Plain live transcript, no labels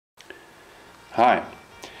Hi,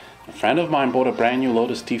 a friend of mine bought a brand new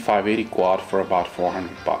Lotus T580 quad for about 400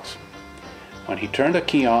 bucks. When he turned the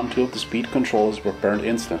key on, two of the speed controllers were burned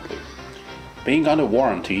instantly. Being under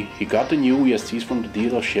warranty, he got the new ESCs from the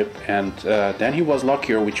dealership, and then he was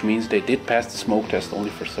luckier, which means they did pass the smoke test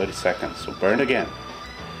only for 30 seconds, so burned again.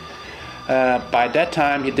 By that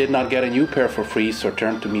time he did not get a new pair for free, so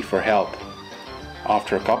turned to me for help.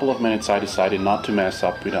 After a couple of minutes I decided not to mess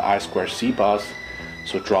up with the I2C bus,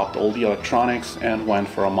 so dropped all the electronics and went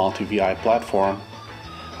for a Multiwii platform.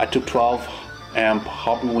 I took 12 amp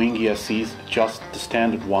Hobbywing ESCs, just the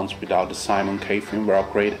standard ones without the Simon K firmware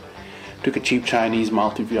upgrade, took a cheap Chinese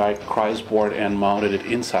MWii Crius board and mounted it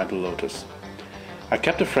inside the Lotus. I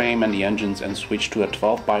kept the frame and the engines and switched to a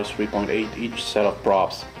 12 by 3.8 each set of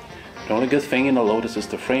props. The only good thing in the Lotus is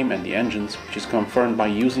the frame and the engines, which is confirmed by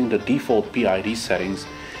using the default PID settings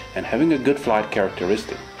and having a good flight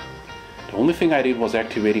characteristic. The only thing I did was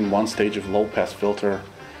activating one stage of low pass filter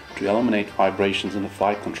to eliminate vibrations in the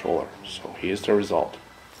flight controller. So here's the result.